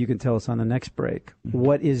this, and maybe you can tell us on the next break. Mm-hmm.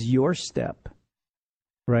 What is your step?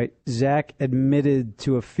 Right. Zach admitted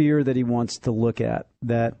to a fear that he wants to look at,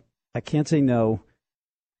 that I can't say no,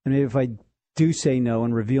 and maybe if I do say no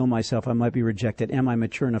and reveal myself, I might be rejected. Am I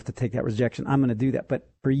mature enough to take that rejection? I'm going to do that. But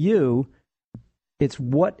for you, it's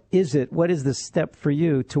what is the step for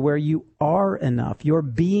you to where you are enough? Your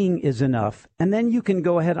being is enough. And then you can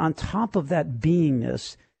go ahead on top of that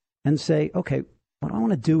beingness and say, okay, what do I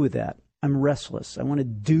want to do with that? I'm restless. I want to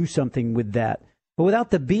do something with that. But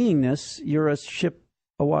without the beingness, you're a ship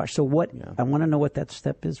awash. So I want to know what that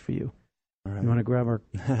step is for you. All right. You want to grab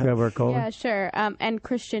our caller? Yeah, sure. And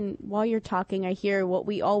Christian, while you're talking, I hear what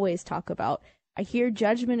we always talk about. I hear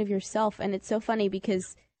judgment of yourself, and it's so funny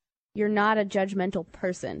because you're not a judgmental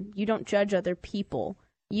person. You don't judge other people.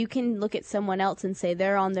 You can look at someone else and say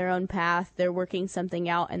they're on their own path, they're working something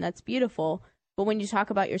out, and that's beautiful. But when you talk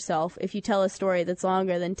about yourself, if you tell a story that's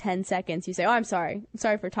longer than 10 seconds, you say, oh, I'm sorry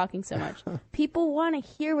for talking so much. People want to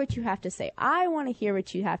hear what you have to say. I want to hear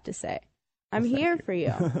what you have to say. I'm here for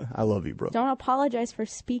you. I love you, bro. Don't apologize for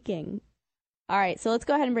speaking. All right, so let's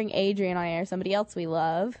go ahead and bring Adrian on air, somebody else we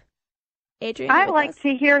love. Adrian, I like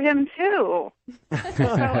to hear him too. So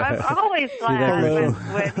I'm always glad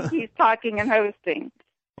when he's talking and hosting.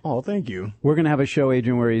 Oh, thank you. We're going to have a show,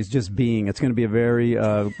 Adrian, where he's just being. It's going to be a very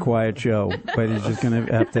quiet show, but he's just going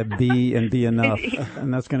to have to be and be enough,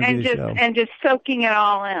 and that's going to be the show. And just soaking it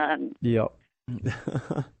all in. Yep.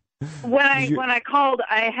 When I called,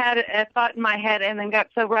 I had a thought in my head, and then got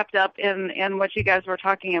so wrapped up in what you guys were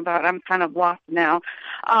talking about, I'm kind of lost now.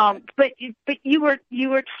 But you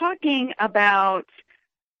were talking about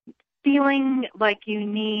feeling like you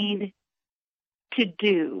need to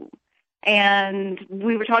do. And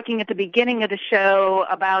we were talking at the beginning of the show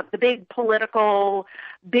about the big political,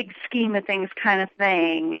 big scheme of things kind of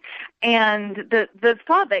thing. And the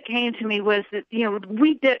thought that came to me was that,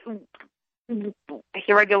 we did,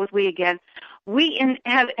 here I go with we again, we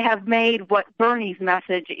have made what Bernie's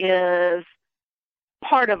message is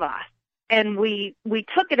part of us. And we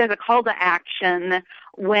took it as a call to action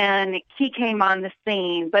when he came on the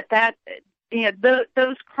scene. But that,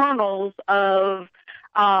 those kernels of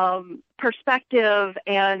perspective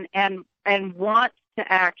and want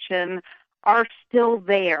to action are still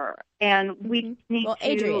there, and we need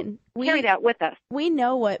Adrian, to carry that with us. We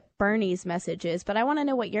know what Bernie's message is, but I want to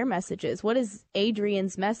know what your message is. What is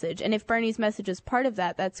Adrian's message? And if Bernie's message is part of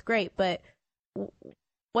that, that's great, but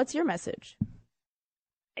what's your message?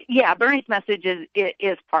 Yeah, Bernie's message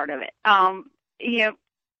is part of it.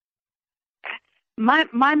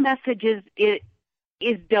 My message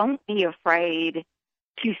is don't be afraid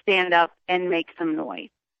to stand up and make some noise.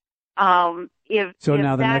 Now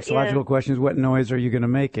the next logical question is, what noise are you going to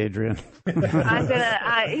make, Adrian?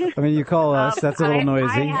 I mean, you call us. That's a little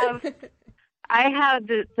noisy. I have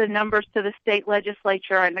the numbers to the state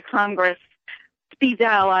legislature and the Congress speed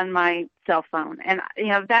dial on my cell phone, and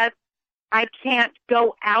that I can't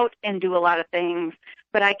go out and do a lot of things,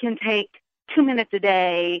 but I can take 2 minutes a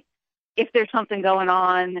day if there's something going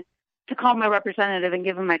on, to call my representative and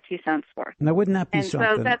give him my 2 cents worth. Now, wouldn't that be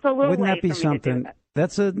something? So that's a little wouldn't way that be for me something? To do that.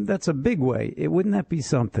 That's a big way. Wouldn't that be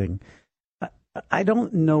something? I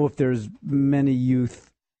don't know if there's many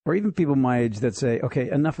youth or even people my age that say, okay,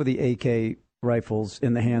 enough of the AK rifles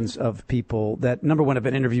in the hands of people that, number one, have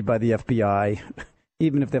been interviewed by the FBI.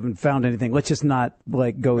 Even if they haven't found anything, let's just not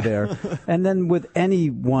go there. And then with any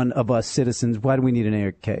one of us citizens, why do we need an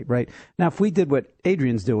AK, right? Now, if we did what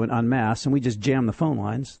Adrian's doing en masse and we just jam the phone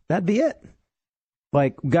lines, that'd be it.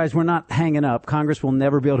 Like, guys, we're not hanging up. Congress will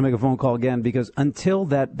never be able to make a phone call again because until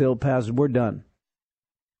that bill passes, we're done.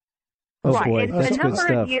 Oh, right. boy, that's good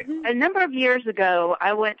stuff. A number of years ago,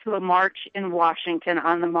 I went to a march in Washington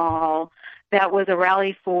on the Mall that was a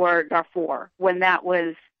rally for Darfur when that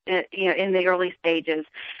was in the early stages.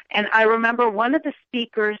 And I remember one of the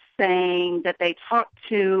speakers saying that they talked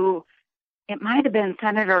to, it might have been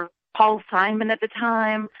Senator Paul Simon at the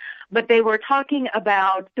time, but they were talking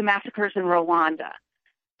about the massacres in Rwanda.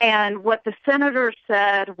 And what the senator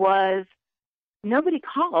said was, nobody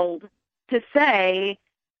called to say,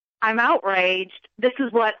 I'm outraged. This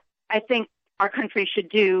is what I think our country should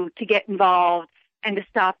do to get involved and to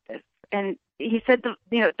stop this. And he said,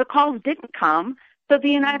 the calls didn't come, so the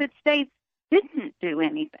United States didn't do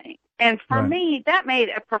anything. And for me, that made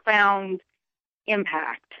a profound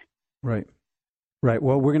impact. Right. Right.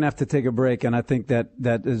 Well, we're going to have to take a break, and I think that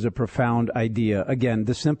is a profound idea. Again,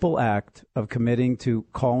 the simple act of committing to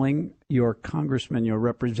calling your congressman, your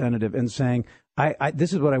representative, and saying,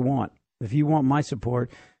 this is what I want. If you want my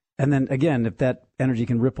support. And then, again, if that energy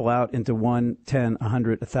can ripple out into 1, 10,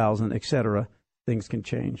 100, 1,000, et cetera, things can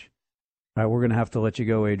change. All right, we're going to have to let you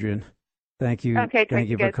go, Adrian. Thank you. Okay, thank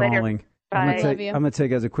you for calling. Bye. I'm going to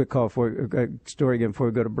take as a quick call for a story again before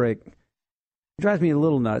we go to break. It drives me a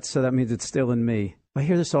little nuts, so that means it's still in me. I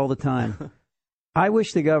hear this all the time. I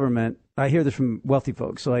wish the government, I hear this from wealthy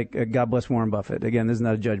folks, like God bless Warren Buffett. Again, this is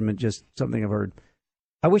not a judgment, just something I've heard.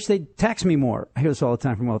 I wish they'd tax me more. I hear this all the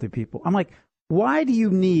time from wealthy people. I'm like, why do you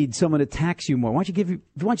need someone to tax you more? Why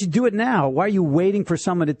don't you do it now? Why are you waiting for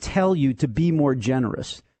someone to tell you to be more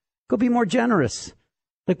generous? Go be more generous.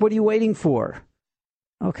 Like, what are you waiting for?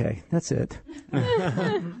 Okay, that's it.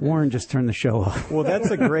 Warren just turned the show off. Well,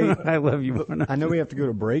 that's a great... I love you, Warren. I know we have to go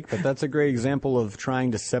to break, but that's a great example of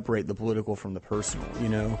trying to separate the political from the personal, you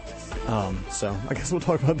know? So I guess we'll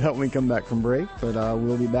talk about that when we come back from break, but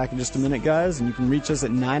we'll be back in just a minute, guys, and you can reach us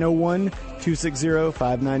at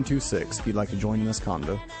 901-260-5926 if you'd like to join in this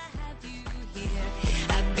convo.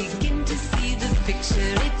 I begin to see the picture,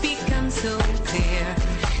 it becomes so clear.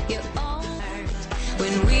 You're all hurt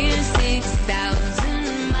when we're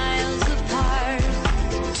 6,000 miles apart.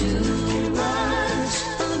 Too much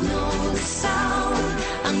of no sound,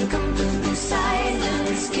 uncomfortable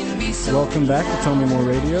silence can be so. Welcome back to Tell Me More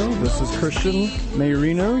Radio. This is Christian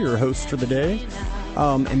Mayorino, your host for the day.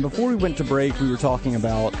 And before we went to break, we were talking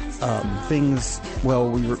about things. Well,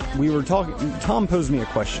 we were talking. Tom posed me a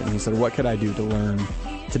question. He said, "What could I do to learn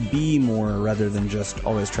to be more rather than just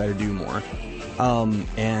always try to do more?"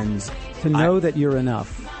 And to know that you're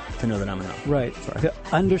enough. To know that I'm enough. Right. Sorry. To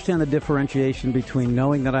understand the differentiation between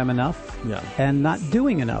knowing that I'm enough and not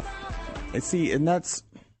doing enough. See, and that's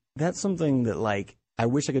something that, like, I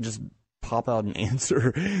wish I could just pop out an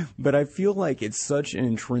answer, but I feel like it's such an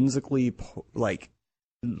intrinsically, like,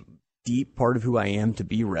 deep part of who I am to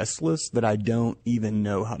be restless that I don't even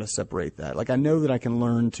know how to separate that. Like, I know that I can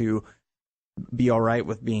learn to be all right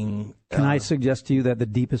with being... Can I suggest to you that the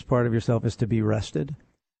deepest part of yourself is to be rested,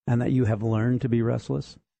 and that you have learned to be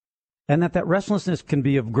restless? And that restlessness can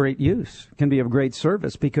be of great use, can be of great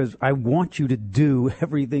service, because I want you to do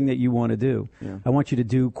everything that you want to do. Yeah. I want you to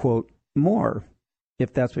do, quote, more,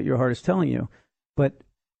 if that's what your heart is telling you. But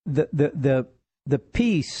the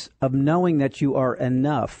piece of knowing that you are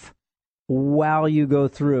enough while you go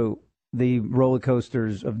through the roller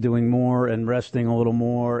coasters of doing more and resting a little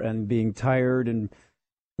more and being tired, and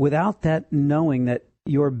without that knowing that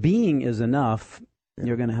your being is enough,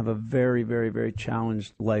 you're going to have a very, very, very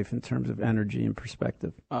challenged life in terms of energy and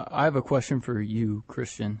perspective. I have a question for you,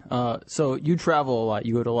 Christian. So you travel a lot.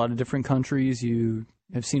 You go to a lot of different countries. You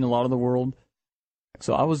have seen a lot of the world.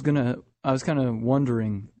 So I was kind of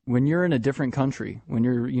wondering, when you're in a different country, when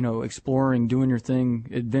you're, exploring, doing your thing,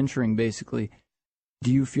 adventuring, basically,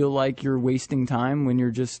 do you feel like you're wasting time when you're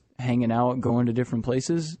just hanging out, going to different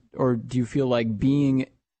places? Or do you feel like being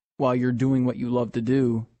while you're doing what you love to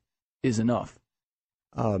do is enough?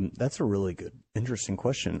 That's a really good, interesting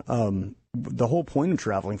question. The whole point of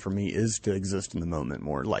traveling for me is to exist in the moment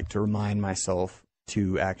more, like to remind myself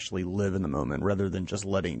to actually live in the moment rather than just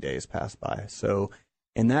letting days pass by. So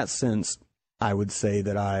in that sense, I would say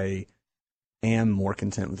that I am more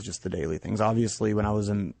content with just the daily things. Obviously, when I was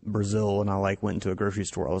in Brazil and I went into a grocery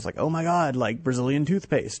store, I was like, oh my God, like Brazilian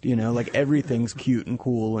toothpaste, like everything's cute and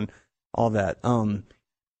cool and all that.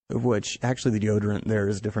 Which actually the deodorant there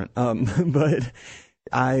is different. But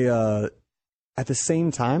I, at the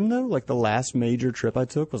same time though, like the last major trip I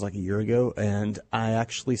took was like a year ago, and I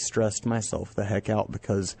actually stressed myself the heck out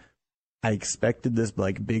because I expected this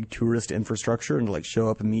like big tourist infrastructure and to like show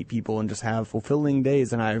up and meet people and just have fulfilling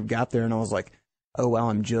days. And I got there and I was like, oh wow,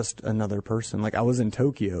 I'm just another person. Like I was in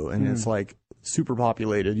Tokyo and it's like super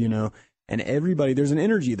populated, and everybody, there's an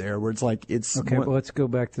energy there where it's like, it's Okay, well, let's go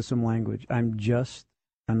back to some language. I'm just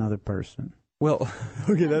another person. well,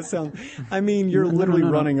 okay, that sounds, I mean, you're No, literally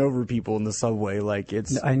no. running over people in the subway. Like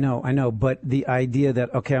it's, I know, but the idea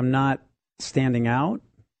that, okay, I'm not standing out,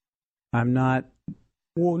 I'm not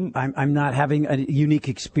having a unique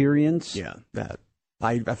experience. yeah, that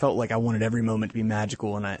I felt like I wanted every moment to be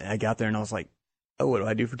magical, and I got there and I was like, oh, what do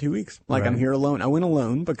I do for 2 weeks? Like I'm Right. here alone. I went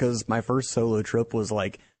alone because my first solo trip was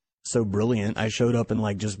like so brilliant. I showed up and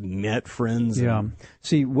like just met friends. Yeah. and-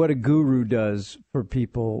 See, what a guru does for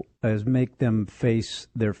people is make them face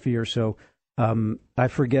their fear. So I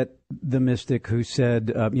forget the mystic who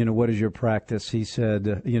said, what is your practice? He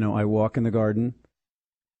said, I walk in the garden,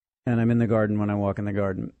 and I'm in the garden when I walk in the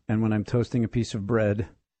garden. And when I'm toasting a piece of bread,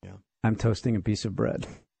 Yeah. I'm toasting a piece of bread.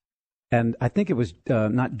 And I think it was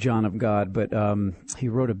not John of God, but he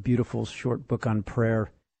wrote a beautiful short book on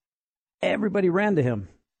prayer. Everybody ran to him.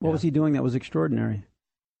 What was he doing that was extraordinary?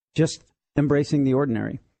 Just embracing the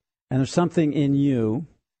ordinary. And there's something in you,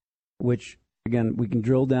 which, again, we can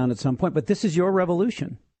drill down at some point, but this is your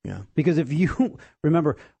revolution. Yeah. Because if you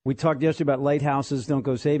remember, we talked yesterday about lighthouses don't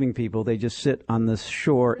go saving people. They just sit on the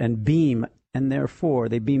shore and beam, and therefore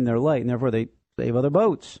they beam their light, and therefore they save other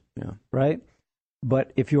boats. Yeah. Right?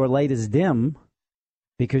 But if your light is dim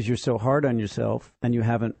because you're so hard on yourself and you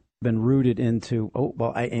haven't been rooted into, oh,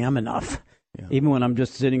 well, I am enough. Yeah. Even when I'm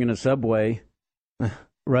just sitting in a subway,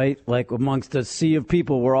 right? Like amongst a sea of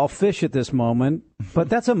people, we're all fish at this moment, but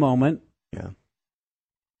that's a moment. Yeah.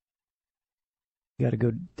 You got to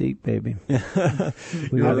go deep, baby. We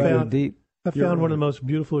You're got to right. go deep. I You're found one of right. the most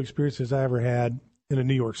beautiful experiences I ever had in a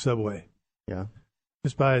New York subway. Yeah.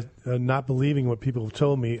 Just by not believing what people have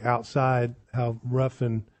told me outside, how rough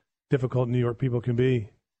and difficult New York people can be.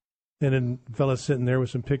 And then a fella sitting there with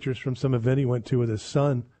some pictures from some event he went to with his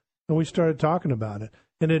son, and we started talking about it.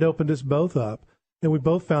 And it opened us both up, and we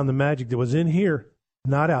both found the magic that was in here,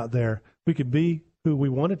 not out there. We could be who we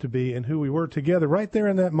wanted to be and who we were together right there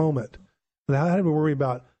in that moment. Without having to worry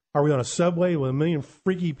about, are we on a subway with a million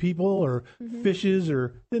freaky people or fishes,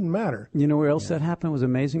 or didn't matter. You know where else that happened? It was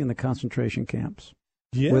amazing in the concentration camps.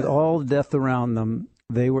 Yeah. With all the death around them,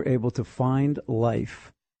 they were able to find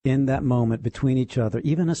life in that moment between each other,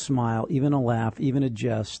 even a smile, even a laugh, even a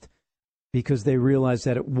jest, because they realized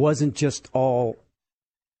that it wasn't just all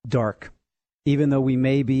dark. Even though we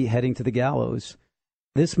may be heading to the gallows,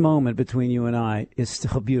 this moment between you and I is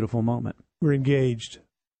still a beautiful moment. We're engaged.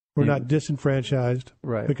 We're Yeah. not disenfranchised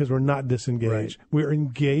Right. because we're not disengaged. We're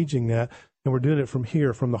engaging that, and we're doing it from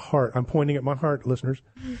here, from the heart. I'm pointing at my heart, listeners.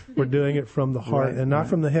 We're doing it from the heart Right, and not right.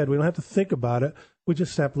 from the head. We don't have to think about it. We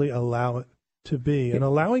just simply allow it to be. And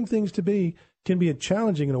allowing things to be can be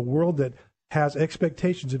challenging in a world that has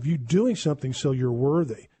expectations of you doing something so you're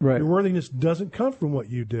worthy. Right. Your worthiness doesn't come from what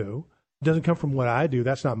you do. It doesn't come from what I do.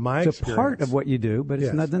 That's not my It's a experience. part of what you do, but it's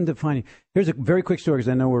Yes. nothing defining. Here's a very quick story because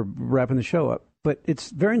I know we're wrapping the show up, but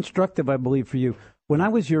it's very instructive, I believe, for you. When I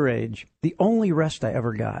was your age, the only rest I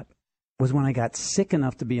ever got was when I got sick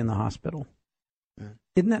enough to be in the hospital.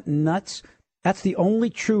 Isn't that nuts? That's the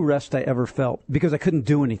only true rest I ever felt because I couldn't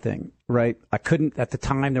do anything, right? I couldn't, at the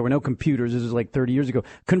time, there were no computers. This is like 30 years ago.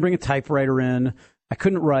 Couldn't bring a typewriter in. I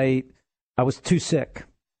couldn't write. I was too sick.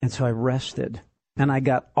 And so I rested. And I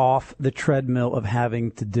got off the treadmill of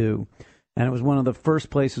having to do. And it was one of the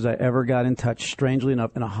first places I ever got in touch, strangely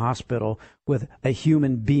enough, in a hospital with a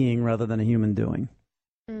human being rather than a human doing.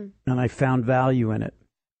 And I found value in it.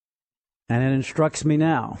 And it instructs me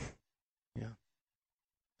now. Yeah.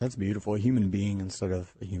 That's beautiful. A human being instead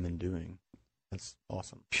of a human doing. That's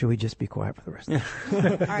awesome. Should we just be quiet for the rest of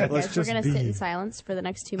it? All right, Let's guys, we're just going to sit be. in silence for the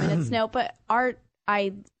next 2 minutes. No, but Art,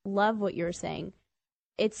 I love what you're saying.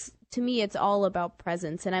 To me, it's all about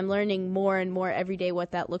presence, and I'm learning more and more every day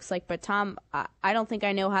what that looks like. But Tom, I don't think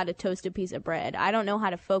I know how to toast a piece of bread. I don't know how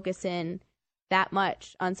to focus in that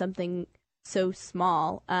much on something so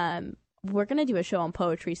small. We're going to do a show on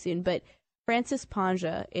poetry soon, but Francis Ponge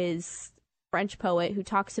is a French poet who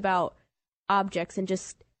talks about objects and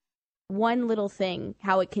just one little thing,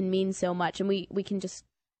 how it can mean so much, and we can just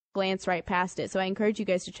glance right past it. So I encourage you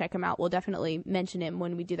guys to check him out. We'll definitely mention him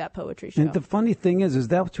when we do that poetry show. And the funny thing is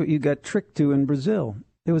that's what you got tricked to in Brazil.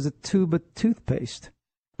 It was a tube of toothpaste.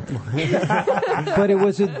 But it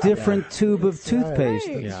was a different tube of toothpaste.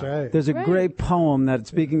 Right. That's right. There's a Right. great poem that,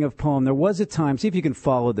 speaking of poem, there was a time, see if you can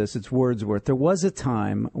follow this, it's Wordsworth. There was a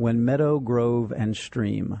time when meadow, grove, and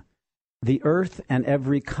stream, the earth and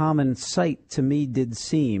every common sight to me did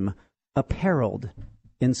seem apparelled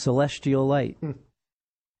in celestial light.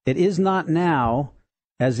 It is not now,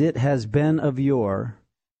 as it has been of yore,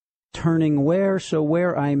 turning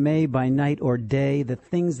where I may by night or day, the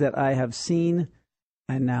things that I have seen,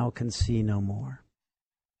 I now can see no more.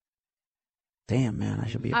 Damn, man, I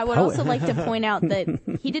should be a I would poet. also like to point out that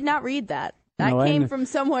he did not read that. That No, I came kn- from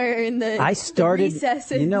somewhere in the, I started, the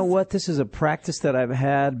recesses. you know what? This is a practice that I've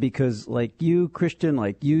had because, like you, Christian,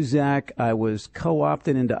 like you, Zach, I was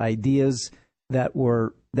co-opted into ideas that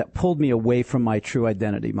pulled me away from my true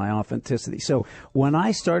identity, my authenticity. So when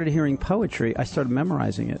I started hearing poetry, I started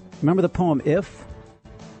memorizing it. Remember the poem "If"?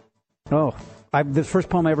 Oh, the first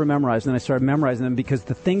poem I ever memorized, and I started memorizing them because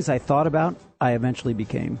the things I thought about, I eventually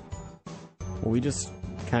became. Well, we just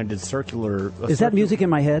kind of did circular. Is that music in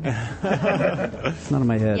my head? It's not in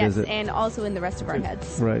my head, yes, is it? and also in the rest of our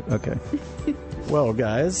heads. Right. Okay. Well,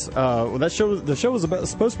 guys, the show was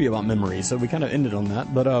supposed to be about memory, so we kind of ended on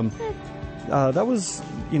that. But that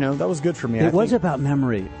was good for me. It was about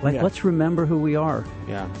memory. Like, Yeah. let's remember who we are.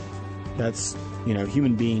 Yeah, that's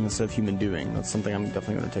human being instead of human doing. That's something I'm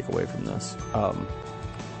definitely going to take away from this.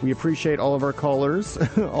 We appreciate all of our callers,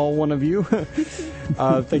 all one of you.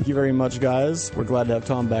 Thank you very much, guys. We're glad to have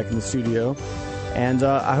Tom back in the studio. And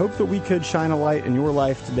I hope that we could shine a light in your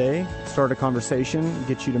life today, start a conversation,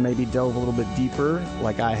 get you to maybe delve a little bit deeper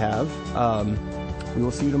like I have. We will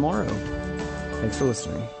see you tomorrow. Thanks for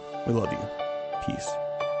listening. We love you. Peace.